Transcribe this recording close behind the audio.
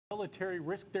military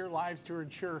risk their lives to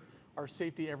ensure our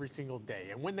safety every single day.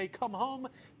 And when they come home,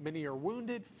 many are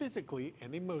wounded physically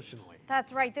and emotionally.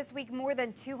 That's right. This week, more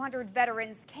than 200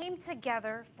 veterans came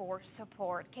together for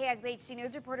support. KAGS HD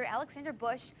News reporter Alexandra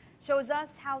Bush shows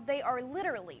us how they are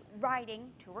literally riding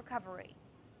to recovery.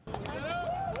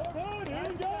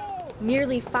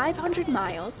 Nearly 500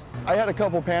 miles. I had a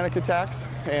couple panic attacks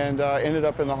and ended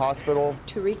up in the hospital.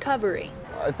 To recovery.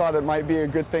 I thought it might be a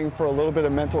good thing for a little bit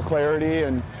of mental clarity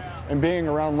and being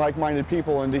around like-minded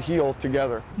people and to heal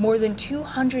together. More than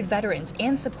 200 veterans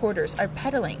and supporters are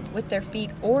pedaling with their feet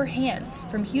or hands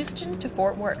from Houston to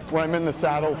Fort Worth. When I'm in the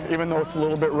saddle, even though it's a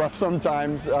little bit rough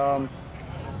sometimes,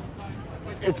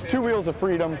 it's two wheels of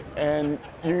freedom, and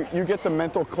you get the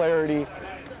mental clarity,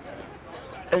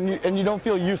 and you don't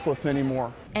feel useless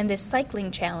anymore. And this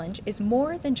cycling challenge is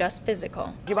more than just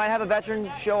physical. You might have a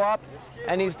veteran show up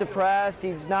and he's depressed,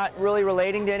 he's not really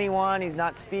relating to anyone, he's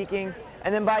not speaking,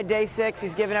 and then by day 6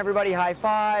 he's giving everybody high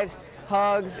fives,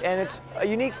 hugs, and it's a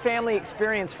unique family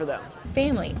experience for them.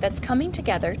 Family that's coming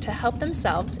together to help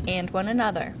themselves and one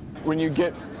another. When you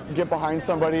get behind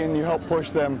somebody and you help push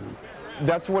them,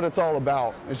 that's what it's all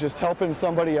about. It's just helping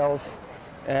somebody else,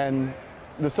 and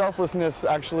the selflessness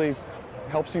actually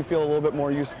helps you feel a little bit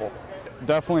more useful.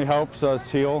 Definitely helps us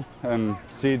heal and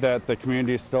see that the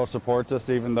community still supports us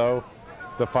even though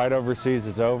the fight overseas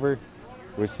is over.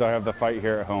 We still have the fight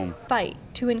here at home. Fight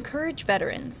to encourage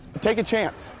veterans. Take a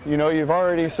chance. You know, you've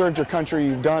already served your country,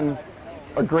 you've done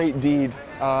a great deed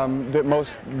that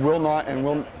most will not and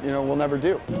will never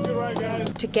do.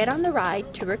 To get on the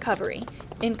ride to recovery.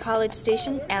 In College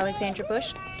Station, Alexandra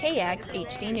Bush, KAGS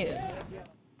HD News.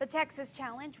 The Texas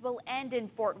Challenge will end in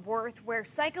Fort Worth, where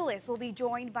cyclists will be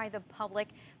joined by the public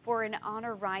for an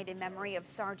honor ride in memory of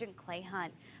Sergeant Clay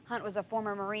Hunt. Hunt was a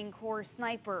former Marine Corps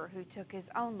sniper who took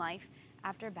his own life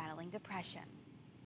after battling depression.